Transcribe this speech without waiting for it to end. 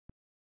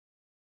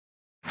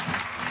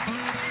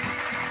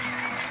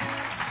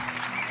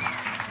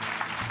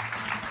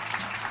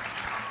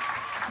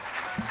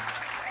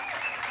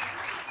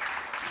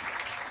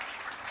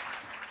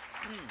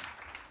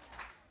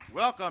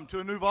Welcome to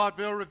a new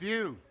Vaudeville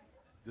Revue,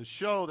 the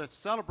show that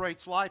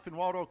celebrates life in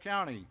Waldo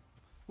County.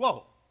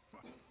 Whoa,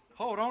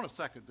 hold on a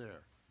second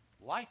there.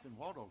 Life in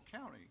Waldo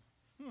County?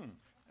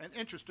 An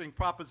interesting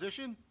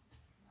proposition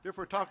if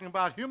we're talking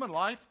about human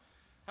life.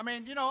 I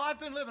mean, you know, I've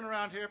been living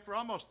around here for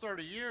almost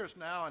 30 years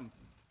now, and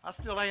I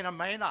still ain't a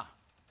Mainer.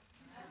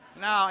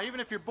 Now, even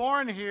if you're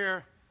born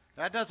here,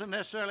 that doesn't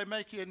necessarily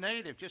make you a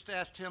native. Just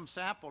ask Tim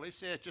Sample. He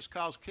says just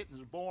cause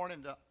kittens are born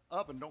in the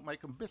oven don't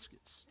make them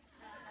biscuits.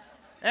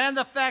 And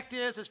the fact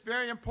is, it's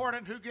very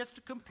important who gets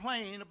to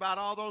complain about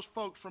all those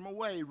folks from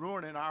away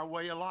ruining our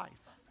way of life.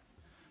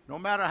 No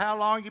matter how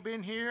long you've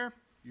been here,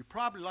 you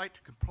probably like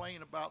to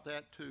complain about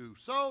that too.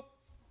 So,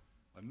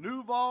 a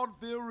new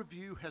Vaudeville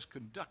Revue has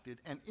conducted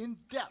an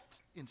in-depth,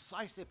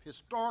 incisive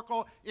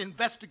historical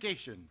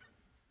investigation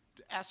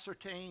to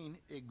ascertain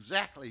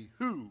exactly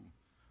who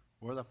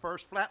were the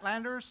first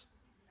Flatlanders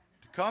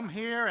to come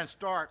here and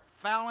start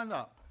fouling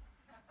up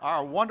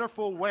our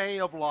wonderful way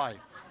of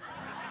life.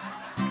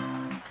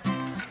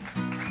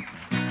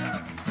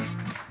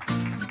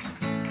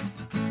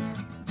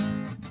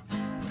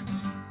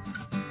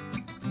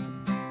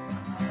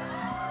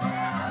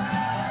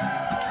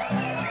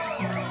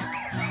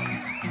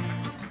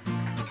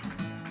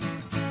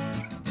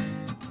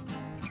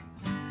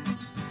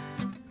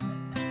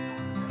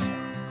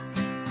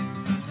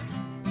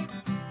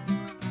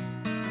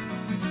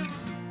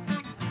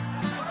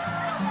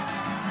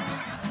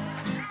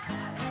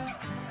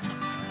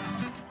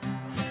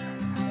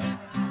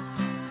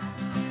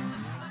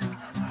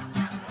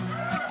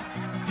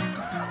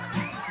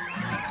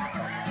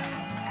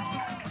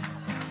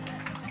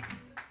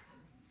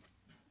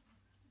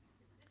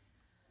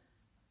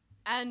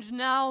 And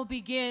now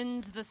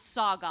begins the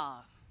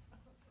saga.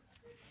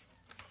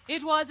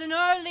 It was in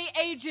early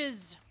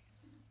ages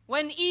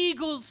when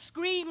eagles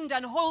screamed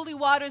and holy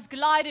waters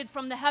glided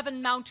from the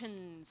heaven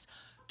mountains.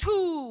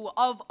 Two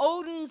of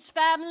Odin's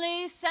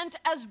family sent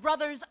as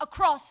brothers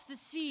across the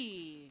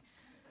sea.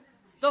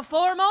 The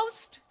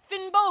foremost,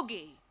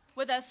 Finnbogi,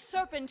 with a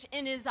serpent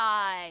in his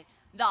eye,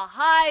 the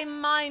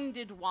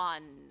high-minded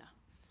one.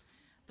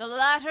 The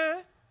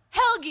latter,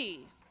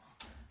 Helgi,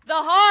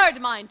 the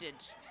hard-minded,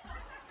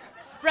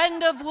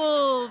 friend of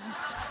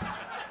wolves,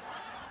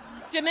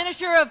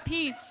 diminisher of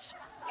peace,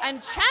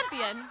 and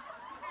champion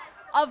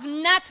of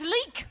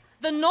Natleek,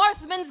 the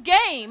Northman's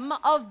game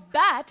of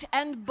bat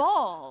and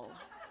ball.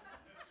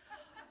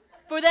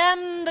 For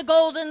them, the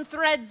golden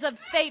threads of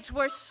fate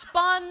were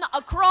spun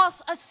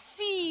across a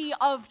sea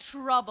of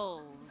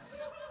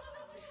troubles.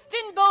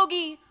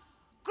 Finnbogi,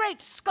 great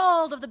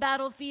skald of the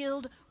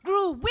battlefield,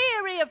 grew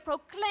weary of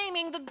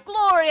proclaiming the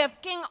glory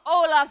of King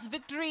Olaf's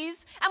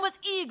victories and was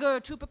eager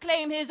to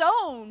proclaim his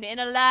own in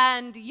a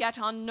land yet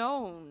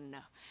unknown.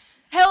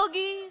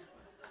 Helgi,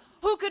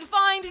 who could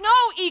find no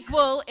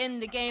equal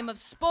in the game of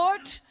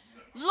sport,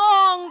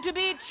 longed to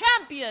be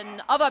champion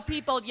of a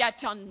people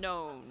yet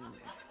unknown.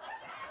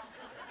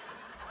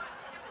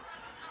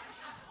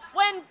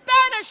 When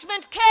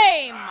banishment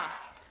came,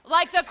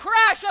 like the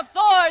crash of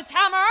Thor's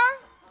hammer,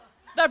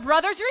 the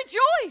brothers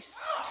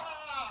rejoiced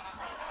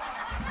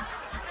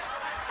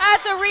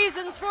at the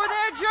reasons for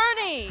their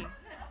journey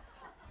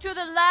to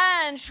the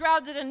land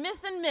shrouded in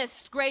myth and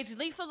mist great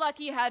Leif the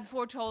Lucky had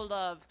foretold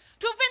of.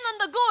 To Finland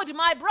the good,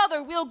 my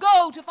brother, we'll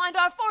go to find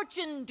our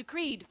fortune,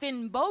 decreed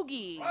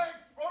Finnbogi.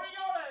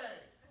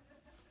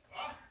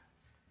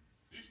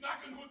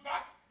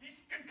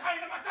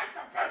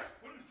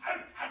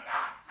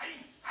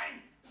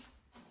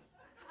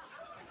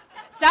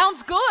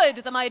 Sounds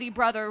good, the mighty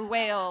brother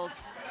wailed.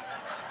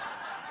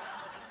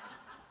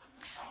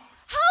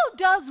 How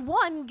does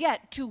one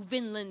get to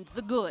Vinland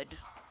the Good?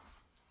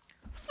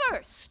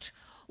 First,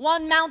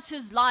 one mounts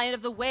his lion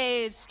of the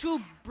waves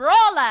to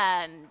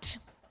Braland,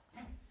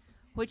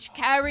 which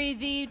carry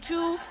thee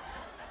to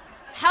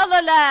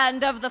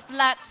Helleland of the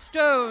flat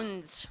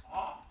stones,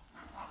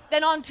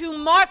 then on to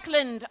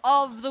Markland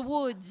of the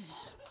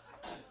woods,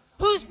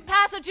 whose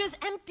passages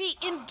empty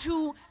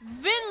into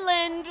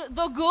Vinland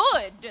the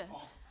Good,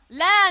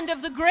 land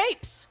of the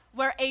grapes,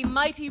 where a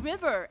mighty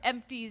river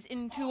empties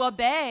into a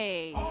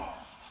bay.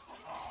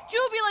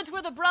 Jubilant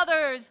were the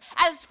brothers,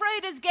 as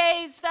Freda's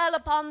gaze fell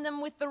upon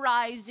them with the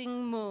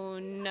rising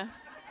moon.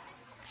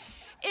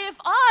 If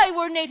I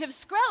were native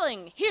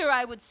Skrelling, here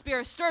I would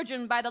spear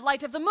sturgeon by the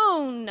light of the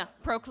moon,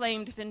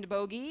 proclaimed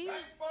Finnbogi.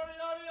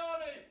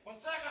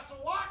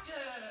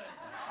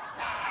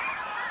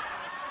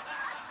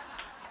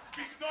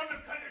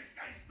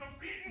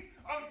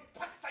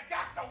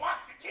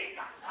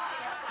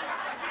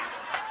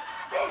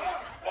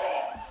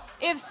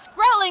 If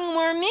Skrelling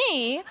were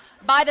me,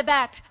 by the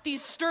bat,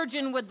 these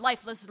sturgeon would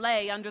lifeless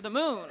lay under the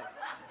moon,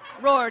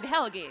 roared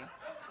Helgi.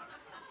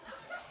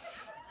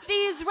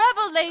 These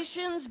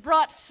revelations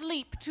brought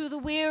sleep to the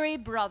weary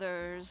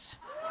brothers.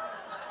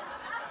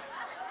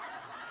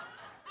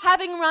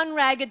 Having run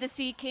ragged the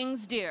sea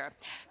king's deer,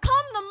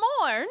 come the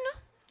morn,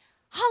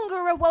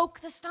 hunger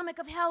awoke the stomach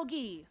of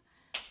Helgi.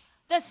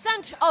 The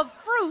scent of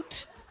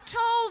fruit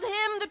told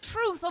him the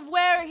truth of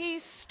where he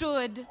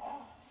stood.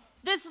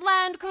 This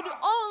land could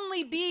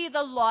only be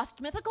the lost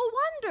mythical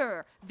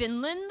wonder,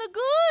 Vinland the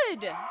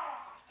Good.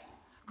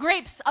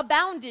 Grapes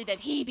abounded, and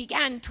he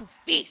began to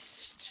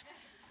feast.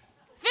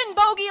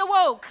 Finnbogi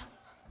awoke.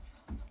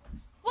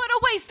 What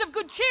a waste of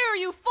good cheer,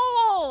 you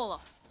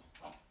fool!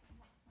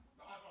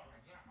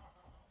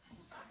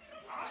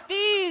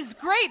 These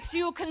grapes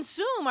you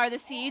consume are the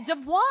seeds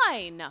of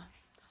wine.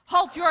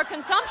 Halt your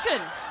consumption.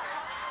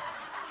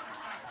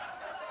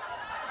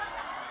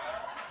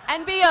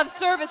 And be of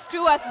service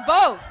to us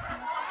both.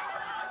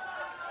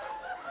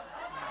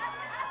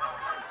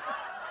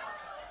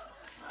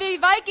 The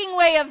Viking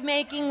way of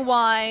making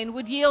wine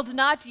would yield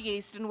not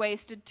yeast and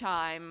wasted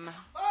time.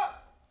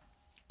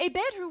 A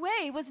better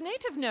way was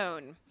native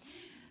known.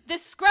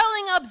 This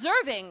Skrelling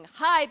observing,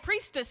 high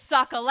priestess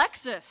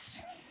Alexis.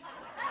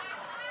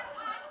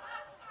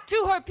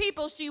 To her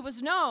people she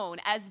was known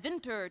as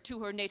Vinter to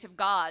her native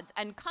gods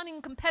and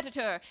cunning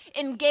competitor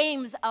in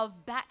games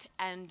of bat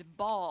and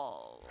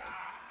ball.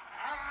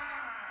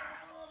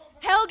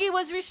 Helgi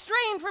was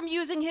restrained from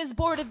using his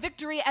board of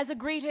victory as a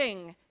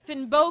greeting.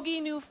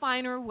 Finnbogi knew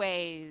finer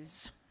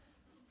ways.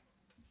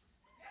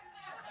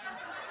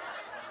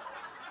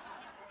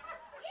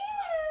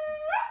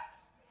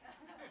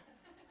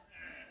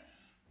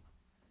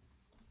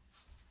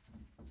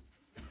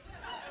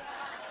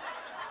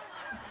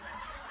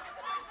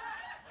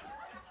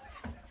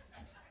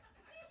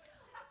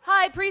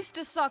 High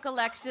Priestess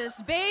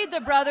Alexis bade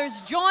the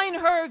brothers join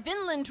her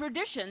Vinland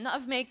tradition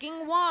of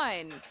making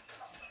wine.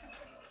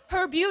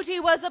 Her beauty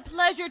was a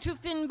pleasure to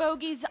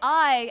Finnbogi's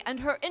eye,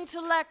 and her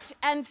intellect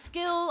and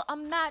skill a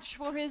match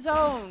for his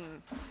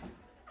own.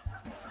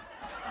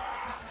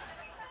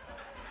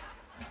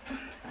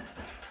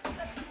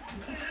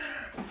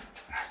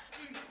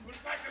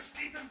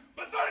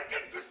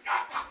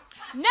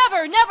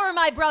 Never, never,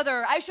 my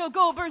brother! I shall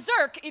go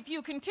berserk if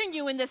you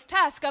continue in this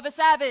task of a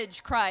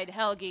savage, cried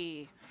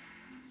Helgi.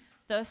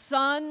 The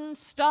sun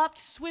stopped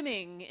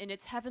swimming in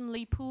its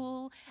heavenly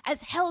pool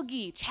as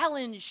Helgi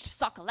challenged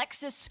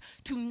Alexis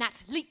to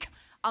Natlik,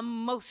 a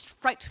most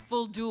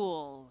frightful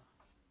duel.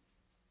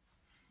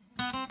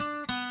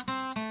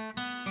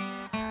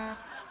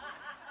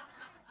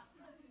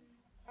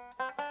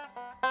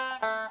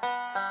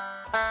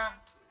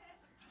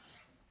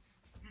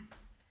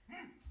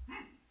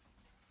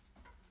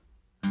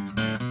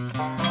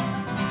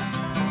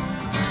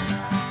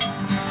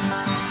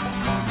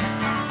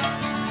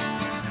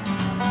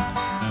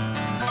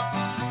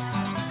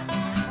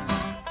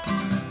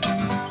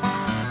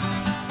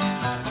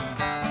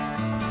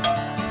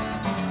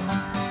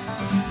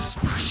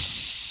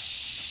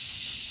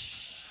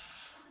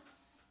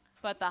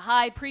 But the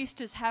high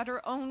priestess had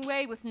her own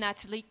way with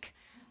Natlik,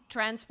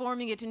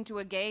 transforming it into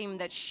a game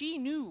that she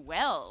knew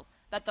well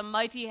that the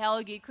mighty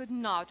Helgi could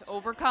not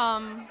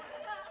overcome.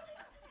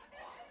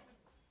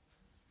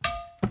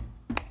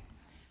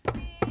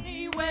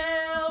 We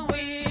will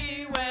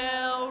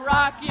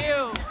rock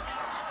you.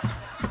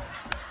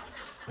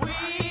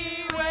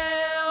 We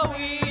will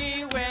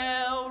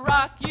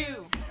rock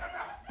you.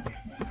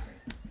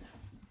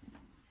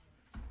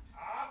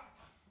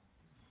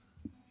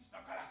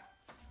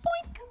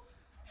 Boink.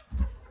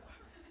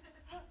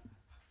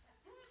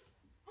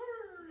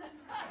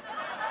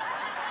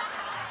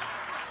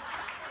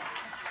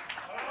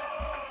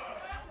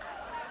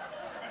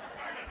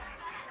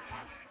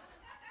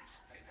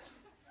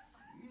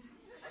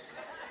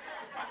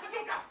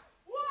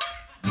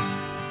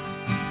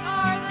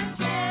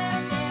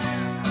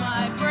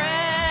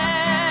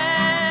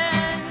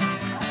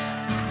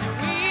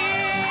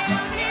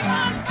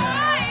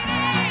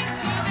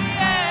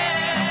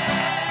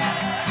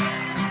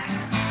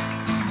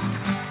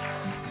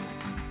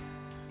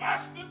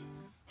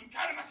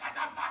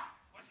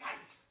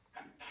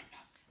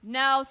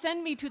 Now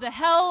send me to the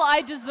hell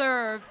I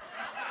deserve.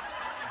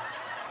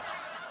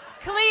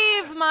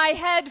 Cleave my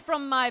head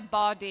from my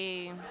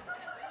body.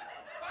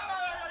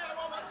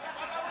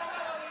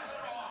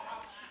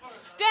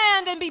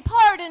 Stand and be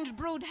pardoned,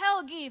 brood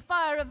Helgi,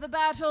 fire of the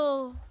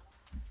battle.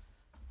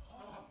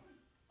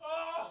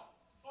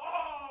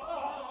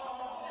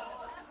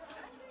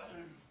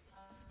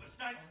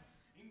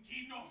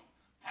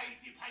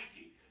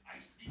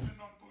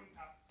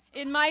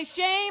 In my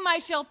shame, I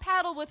shall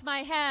paddle with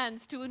my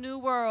hands to a new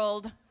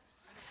world.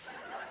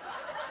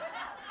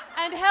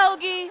 And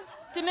Helgi,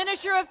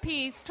 diminisher of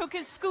peace, took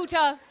his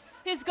skuta,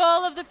 his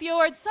gull of the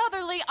fjord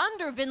southerly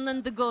under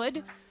Vinland the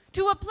Good,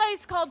 to a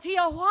place called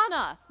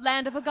Tijuana,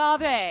 land of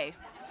agave.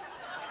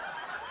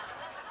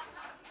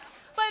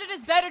 But it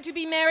is better to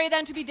be merry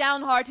than to be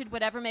downhearted,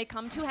 whatever may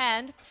come to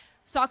hand.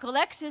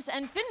 Alexis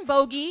and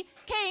Finnbogi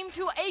came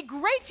to a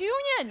great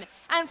union,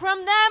 and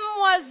from them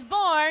was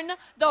born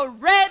the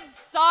Red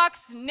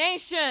Sox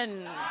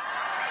Nation.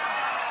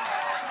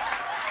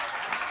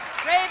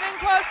 Raven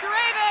quotes to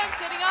Raven,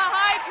 sitting on a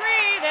high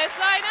tree, this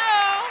I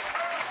know.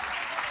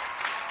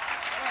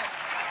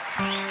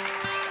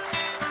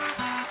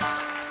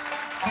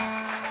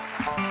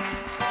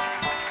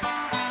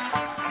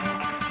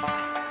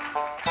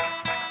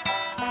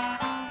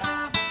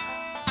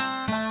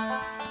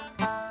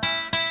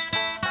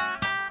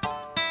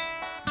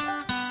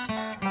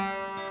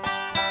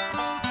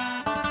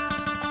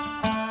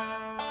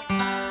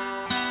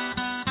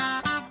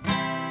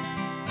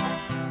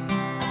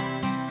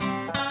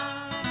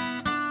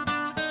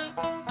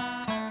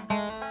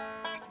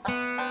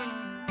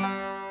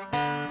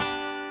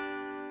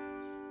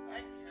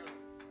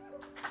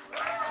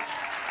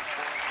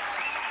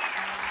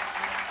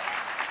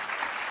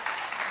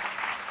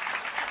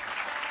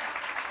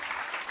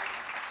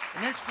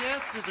 Tonight's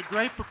guest is a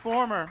great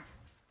performer,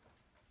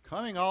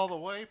 coming all the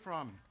way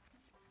from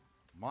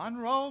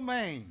Monroe,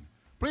 Maine.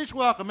 Please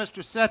welcome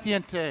Mr. Seth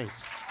Yentes.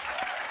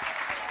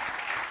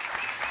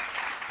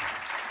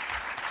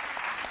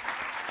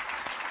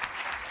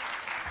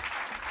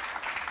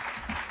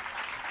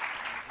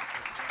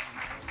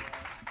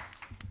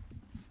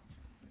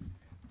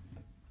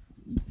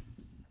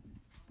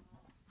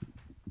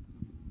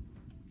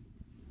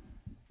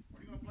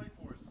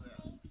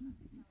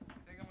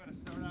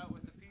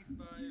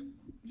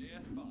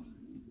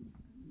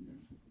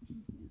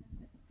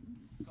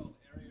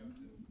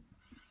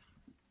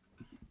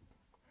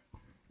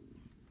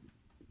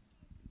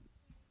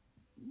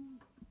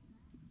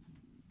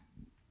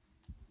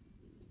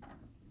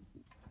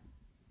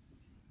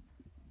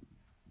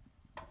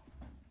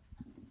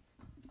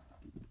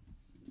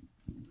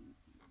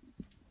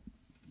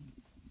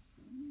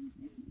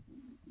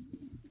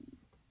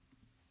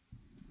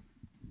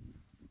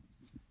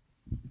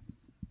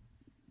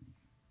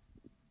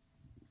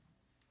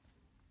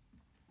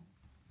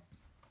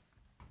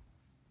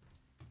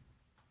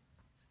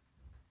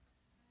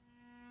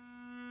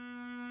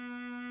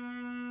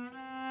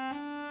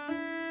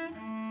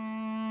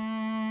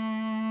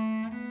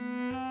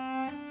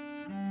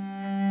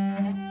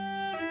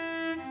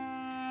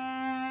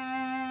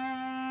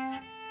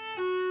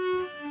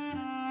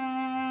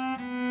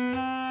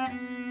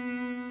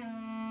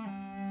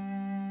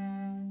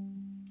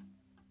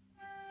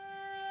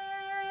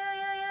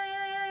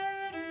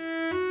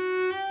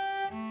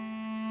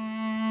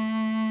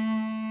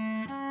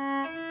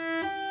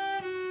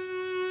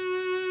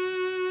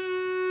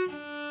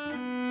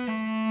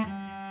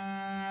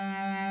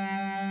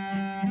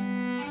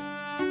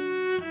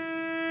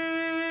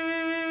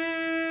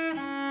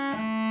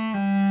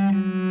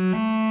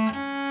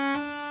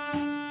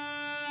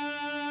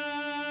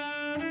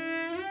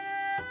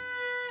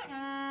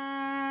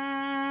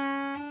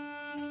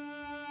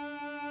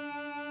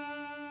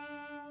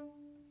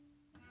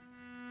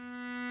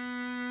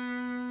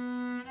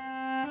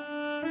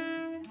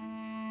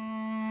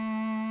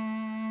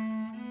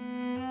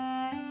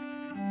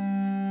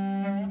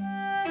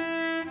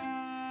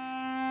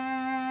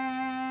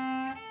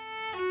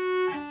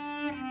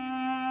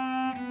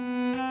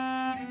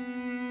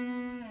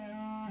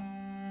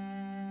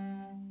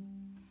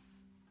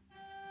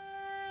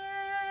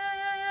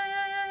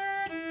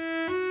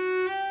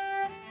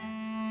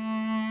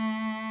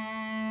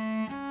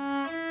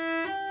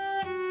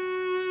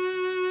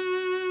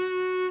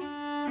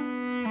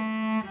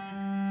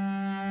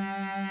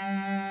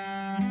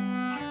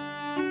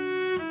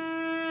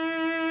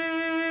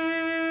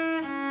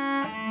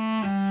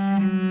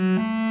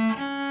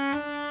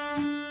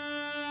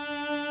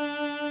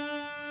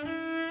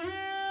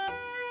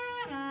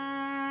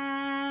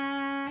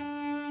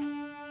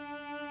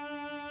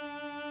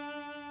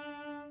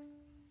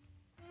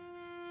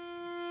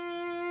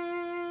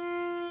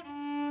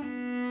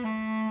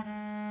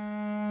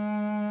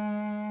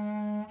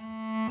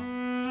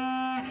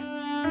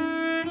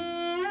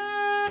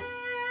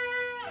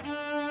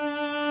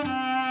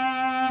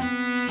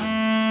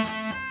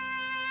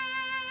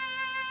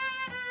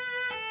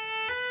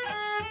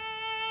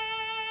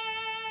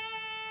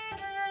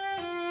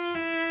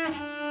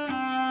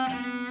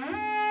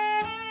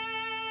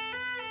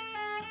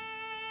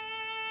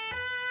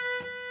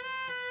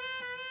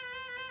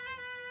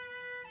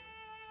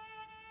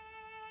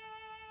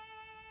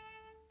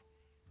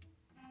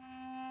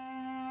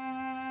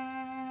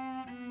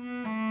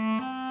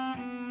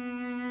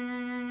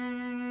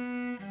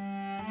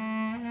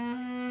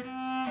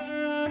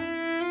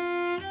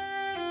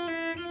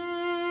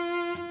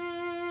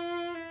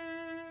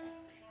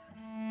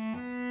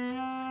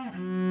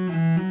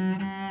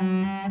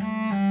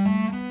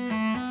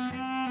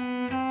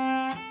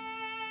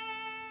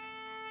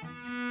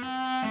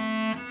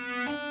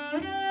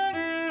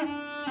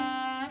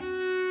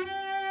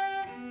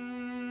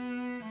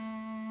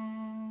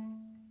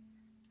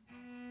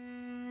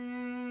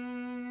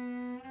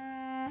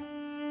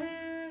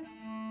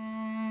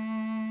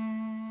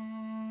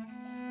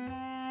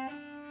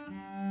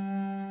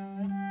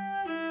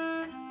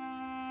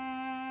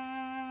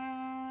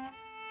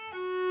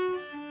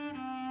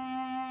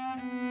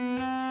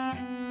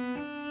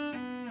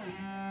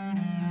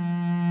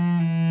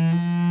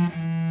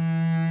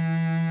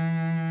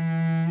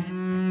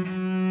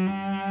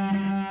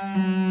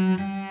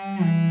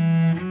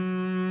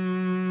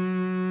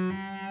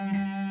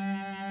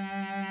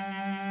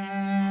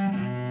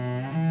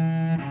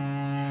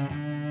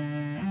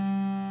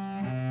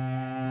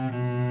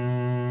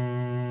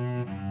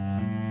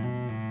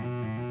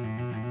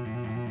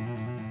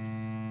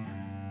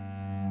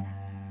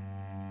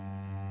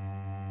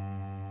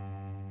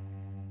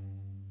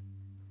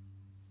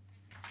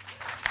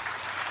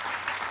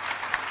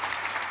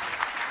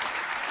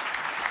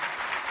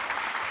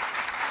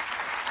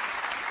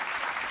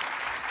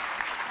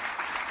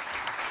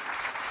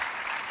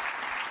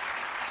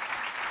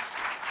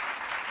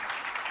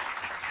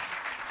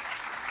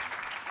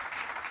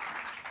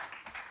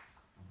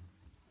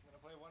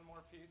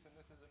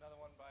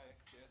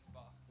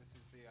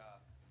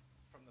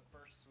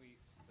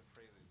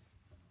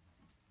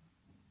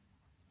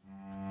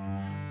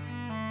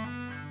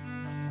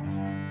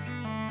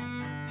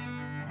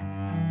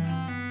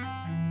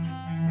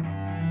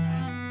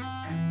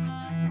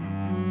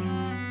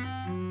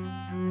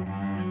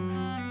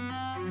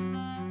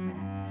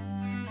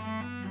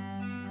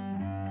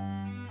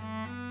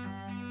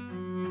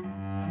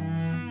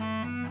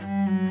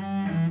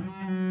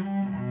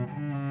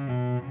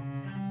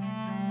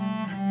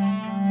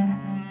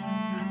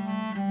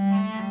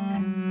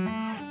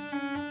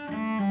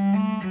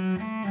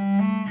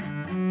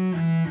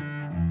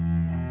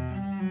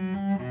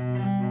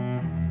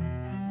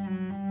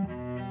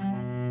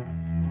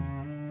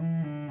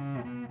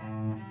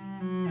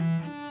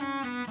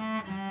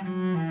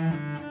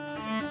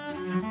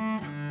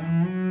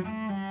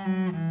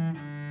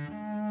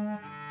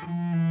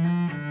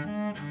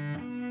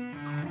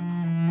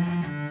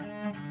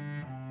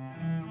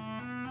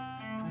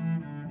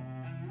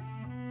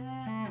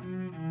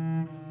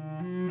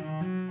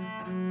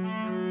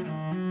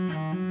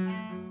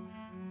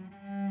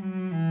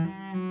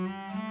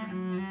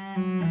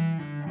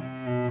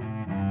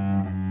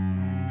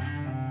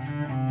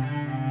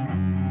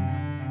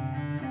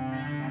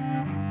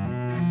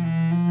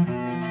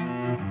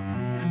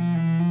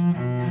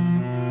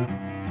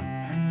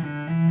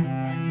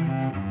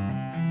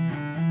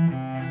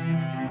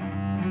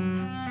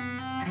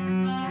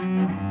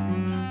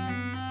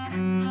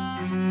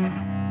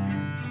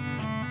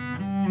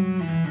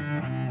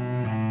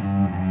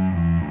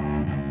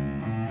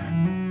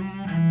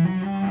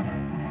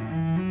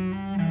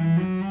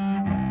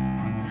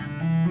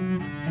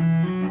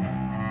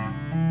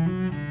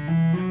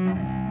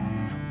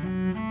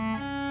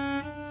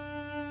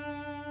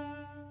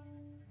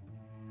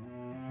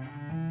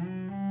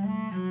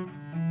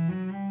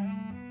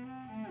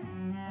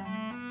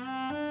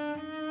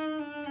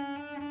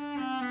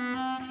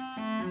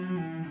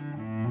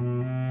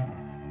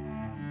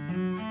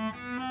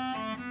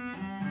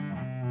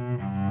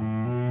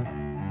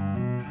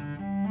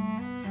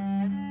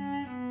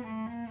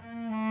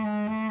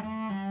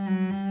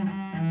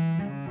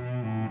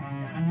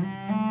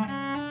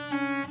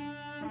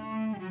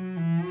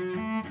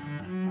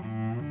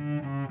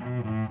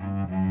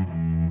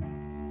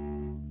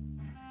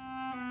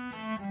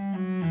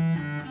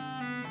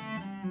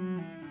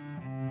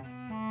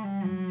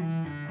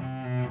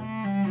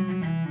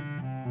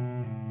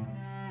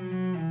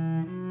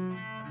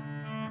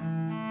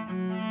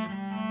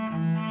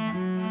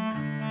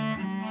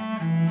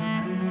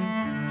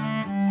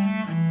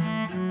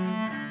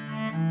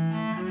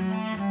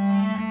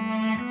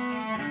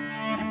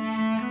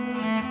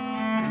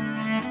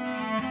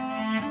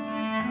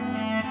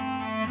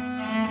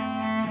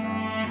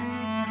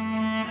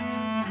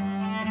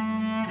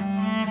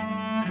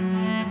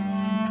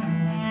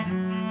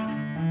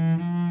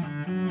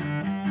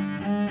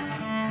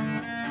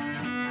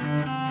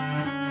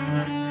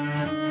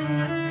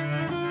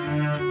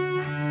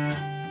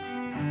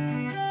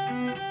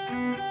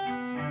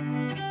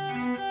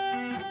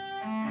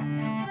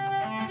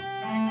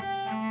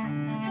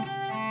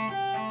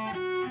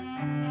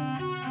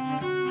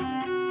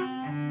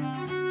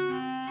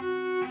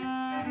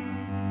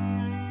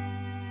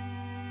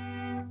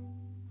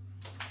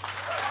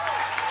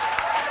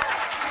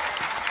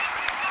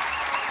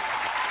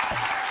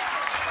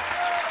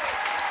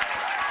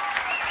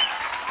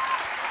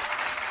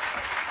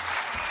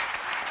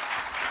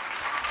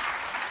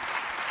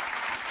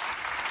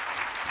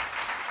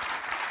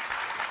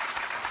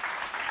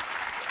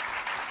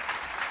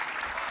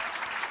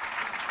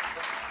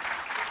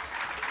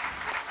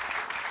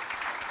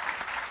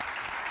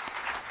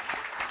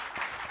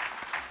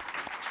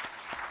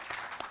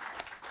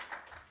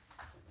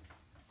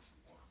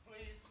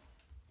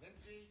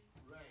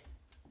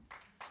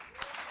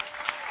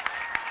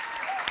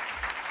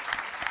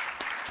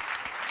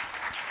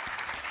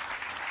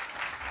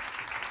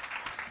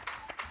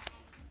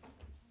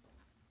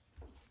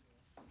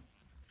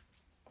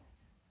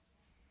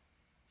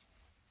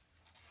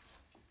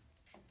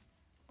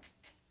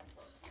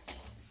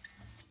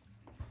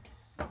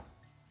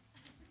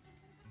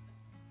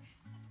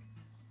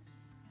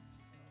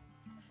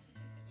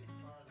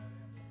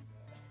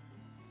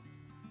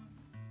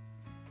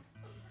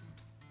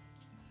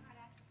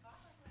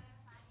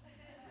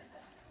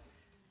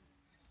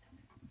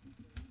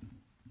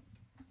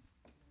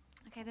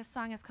 Okay, this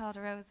song is called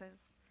Roses.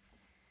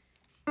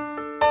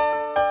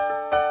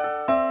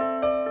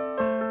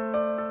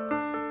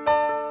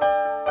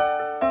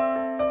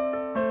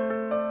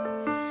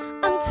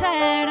 I'm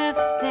tired of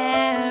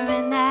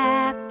staring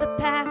at the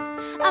past.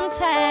 I'm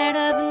tired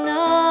of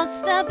no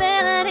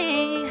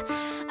stability.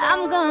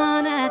 I'm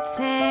gonna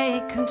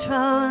take control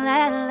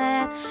and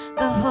let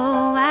the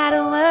whole wide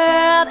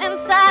world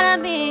inside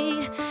of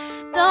me.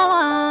 Don't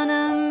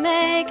wanna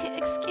make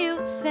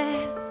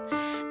excuses.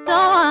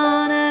 Don't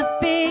wanna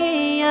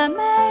be a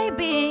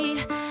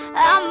maybe.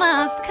 I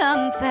must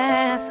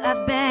confess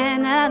I've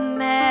been a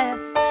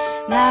mess.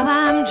 Now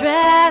I'm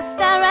dressed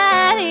and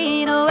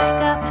ready to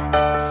wake up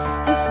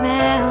and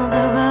smell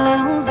the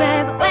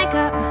roses. Wake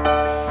up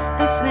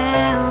and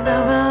smell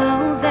the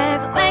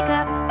roses. Wake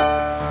up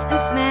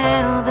and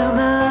smell the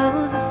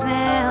roses.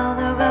 Smell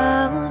the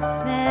roses.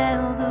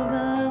 Smell the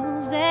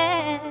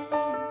roses.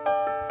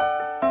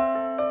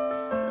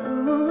 Ooh,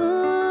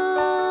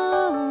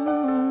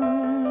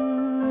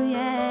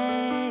 yeah.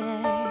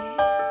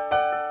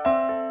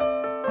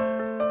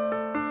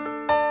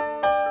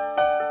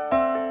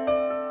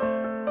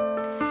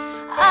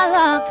 I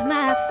locked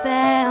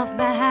myself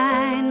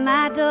behind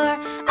my door.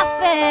 I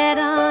fed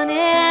on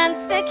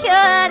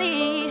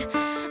insecurity.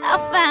 I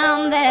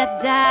found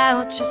that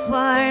doubt just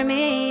wore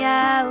me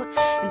out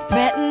and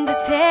threatened to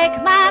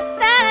take my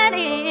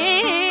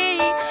sanity.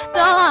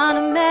 Don't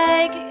wanna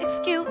make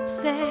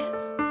excuses.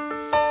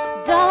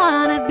 Don't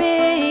wanna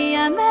be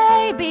a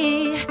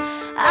maybe.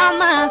 I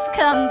must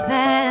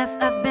confess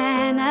I've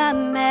been a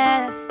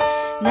mess.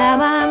 Now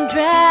I'm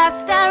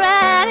dressed and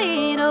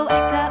ready to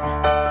wake up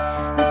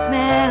and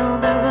smell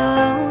the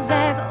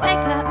roses.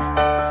 Wake up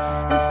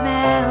and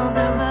smell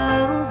the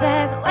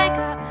roses. Wake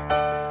up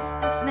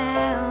and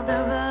smell the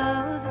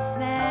roses.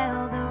 Smell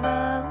the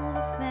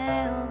roses.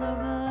 Smell the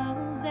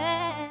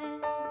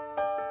roses.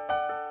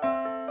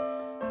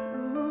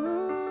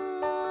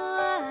 Ooh,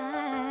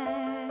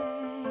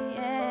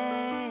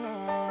 yeah.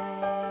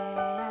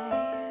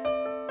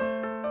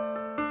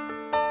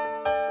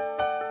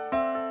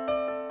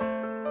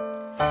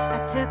 I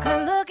took a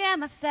look at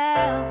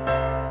myself,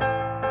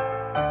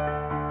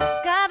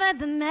 discovered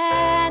the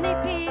many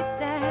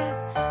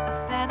pieces. I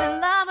fell in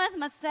love with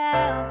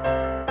myself,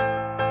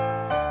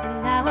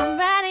 and now I'm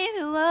ready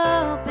to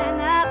open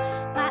up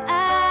my eyes.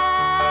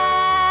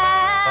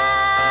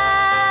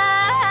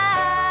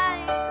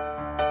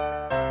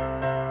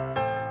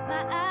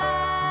 My eyes.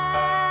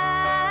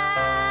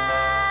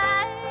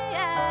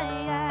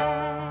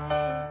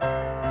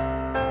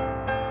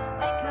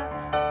 Wake up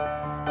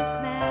and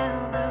smell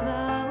the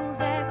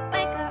roses.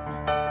 Wake up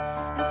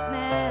and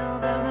smell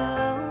the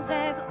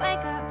roses.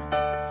 Wake up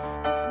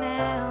and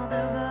smell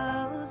the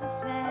roses.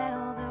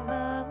 Smell the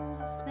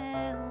roses.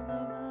 Smell the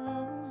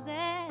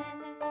roses.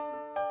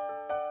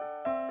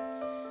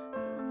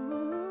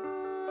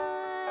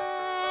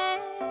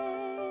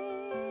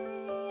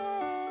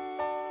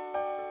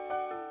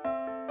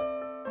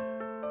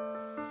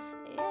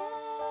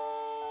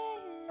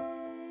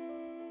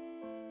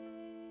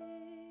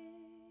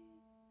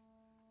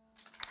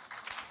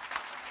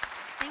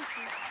 Thank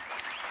you.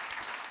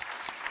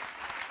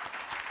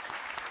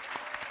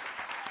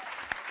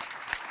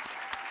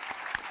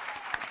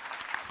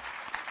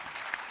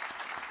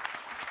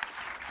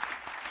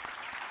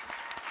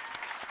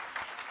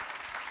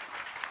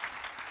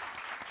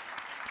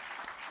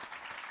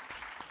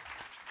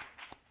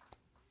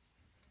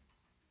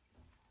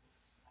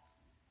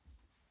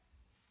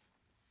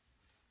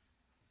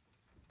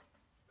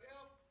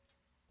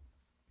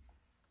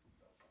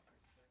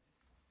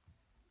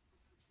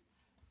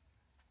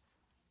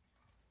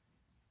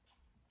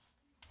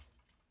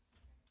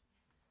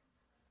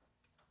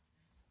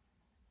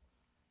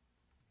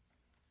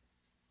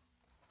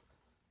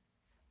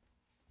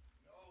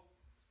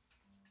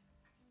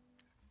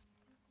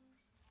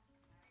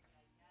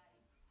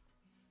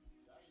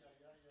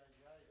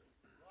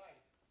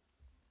 Right.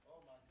 Oh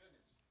my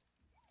goodness.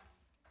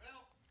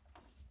 Well,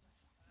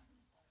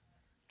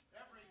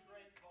 every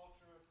great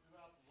culture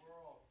throughout the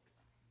world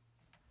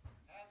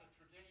has a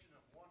tradition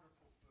of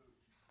wonderful food.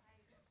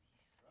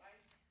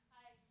 Right?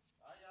 Ay,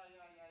 ay,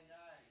 ay, ay,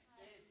 ay.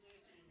 Si,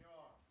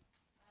 senor.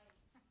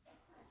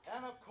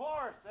 And of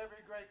course,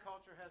 every great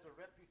culture has a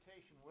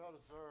reputation well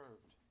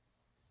deserved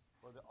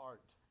for the art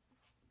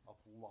of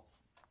love.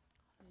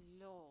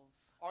 Love.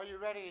 Are you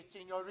ready,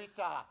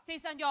 senorita? Si,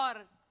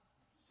 senor.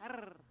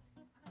 Arr.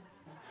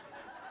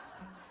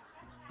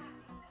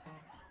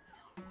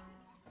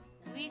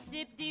 We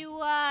sip the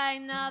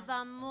wine of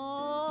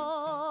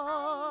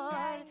amor,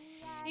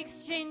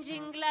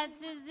 exchanging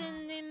glances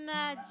in the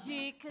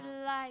magic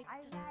light.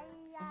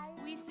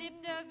 We sip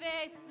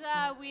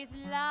cerveza with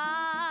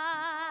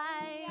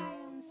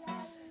limes,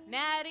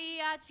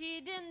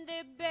 mariachi in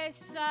the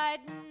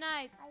Bayside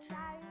night.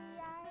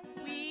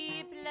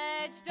 We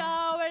pledged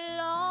our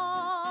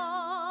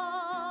love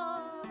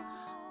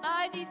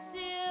by the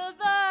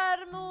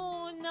silver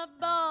moon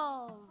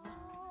above.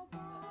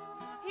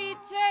 He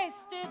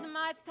tasted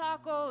my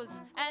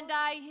tacos and and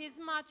I his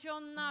macho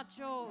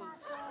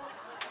nachos,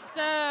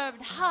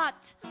 served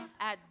hot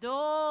at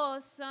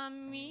Dos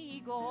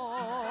Amigos.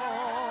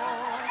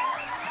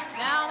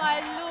 Now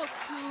I look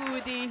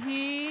to the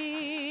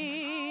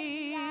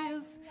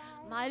hills,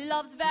 my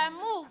love's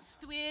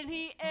vamoosed, will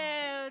he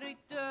e'er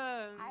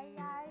return?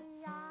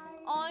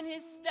 On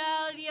his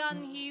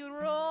stallion he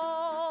rode,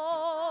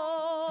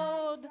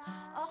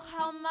 oh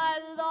how my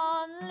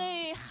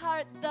lonely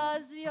heart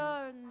does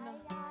yearn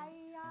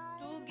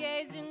to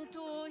gaze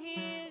into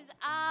his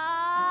eyes,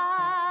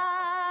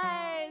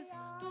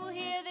 to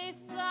hear the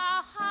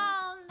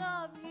sound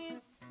of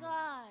his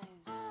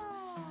sighs,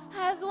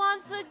 as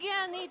once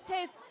again he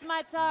tastes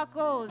my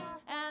tacos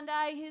and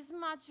I his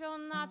macho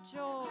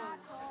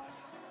nachos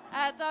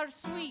at our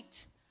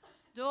sweet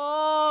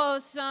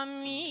Dos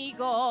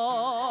Amigos.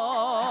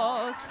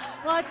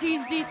 What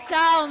is the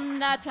sound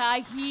that I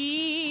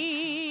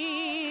hear?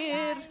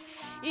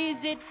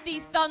 Is it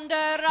the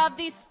thunder of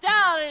the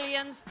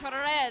stallion's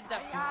tread?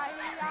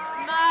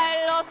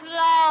 My lost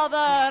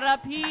lover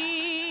appears.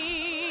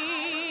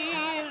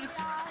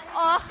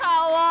 Oh,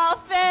 how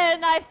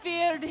often I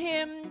feared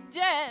him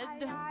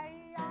dead.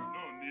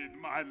 No need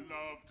my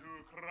love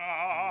to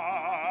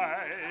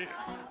cry.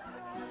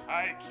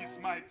 I kiss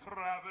my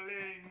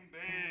traveling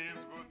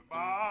days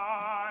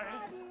goodbye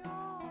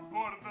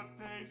for the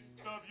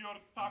taste of your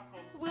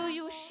tacos. Will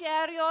you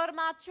share your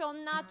macho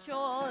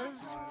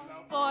nachos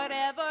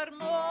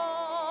forevermore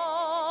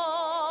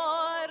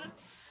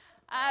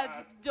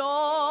at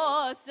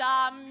Dos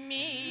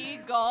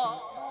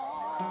Amigos?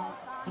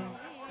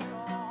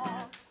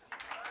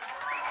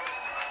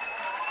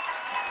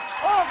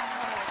 Oh.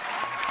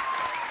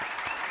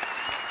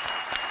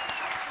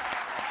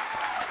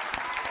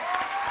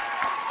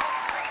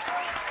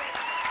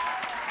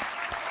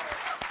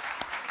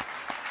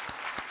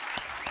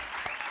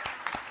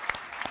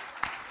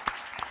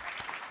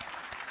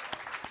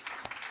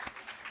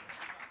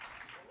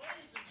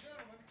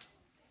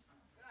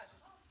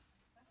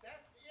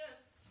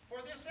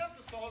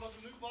 Of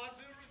the new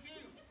Vaudeville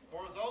Revue.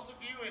 For those of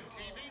you in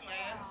TV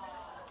land,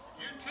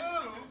 you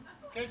too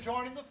can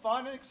join in the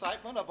fun and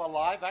excitement of a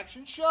live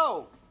action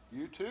show.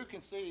 You too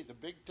can see the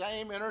big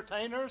time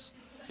entertainers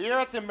here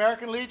at the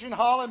American Legion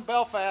Hall in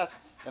Belfast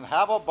and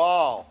have a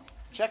ball.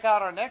 Check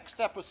out our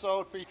next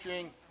episode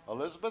featuring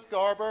Elizabeth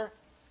Garber,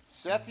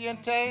 Seth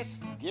Yentes,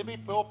 Gibby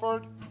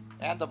Fulford,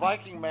 and the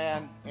Viking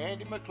man,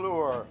 Andy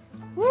McClure.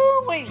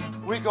 Woo-wee!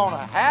 We're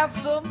gonna have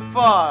some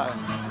fun.